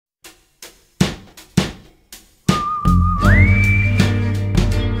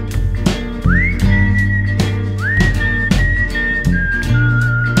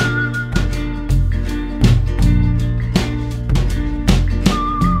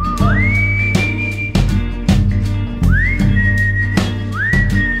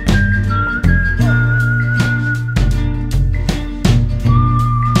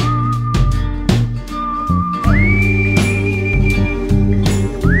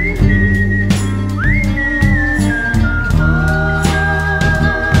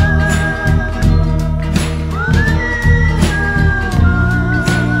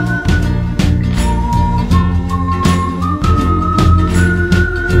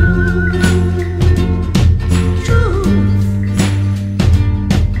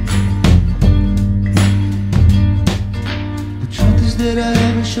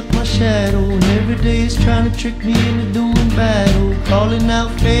trick me into doing battle. Calling out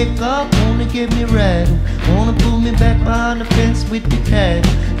fake up, wanna get me rattled. Wanna pull me back behind the fence with the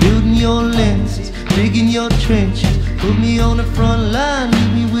cattle. Building your lenses, digging your trenches. Put me on the front line,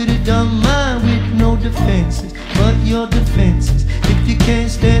 leave me with a dumb mind with no defenses. But your defenses, if you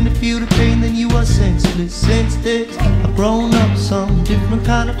can't stand to feel the pain, then you are senseless. Since this, I've grown up some different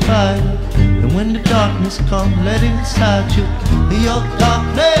kind of fighter. And when the darkness comes, let it inside you. Your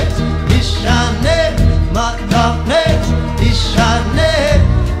darkness is shining, my darkness is shining.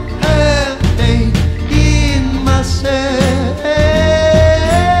 Hey, in myself.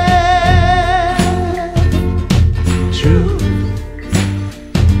 True.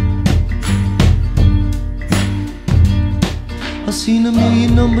 I've seen a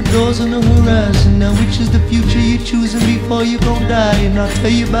million number doors on the horizon. Now which is the future you're choosing before you gon' die? And I'll tell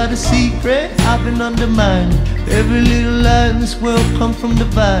you about a secret I've been undermining. Every little lie in this world come from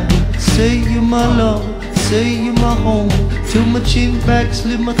dividing. Say you're my love, say you're my home. Till my chin back,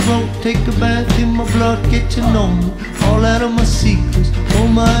 slit my throat. Take a bath in my blood, get to know me. All out of my secrets. All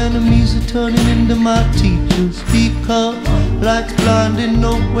my enemies are turning into my teachers. Because light's blinding,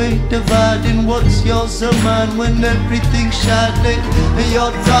 no way dividing what's yours or mine when everything's shining. And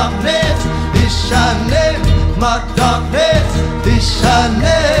your darkness is shining, my darkness is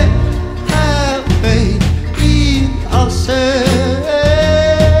shining. Have faith in ourselves.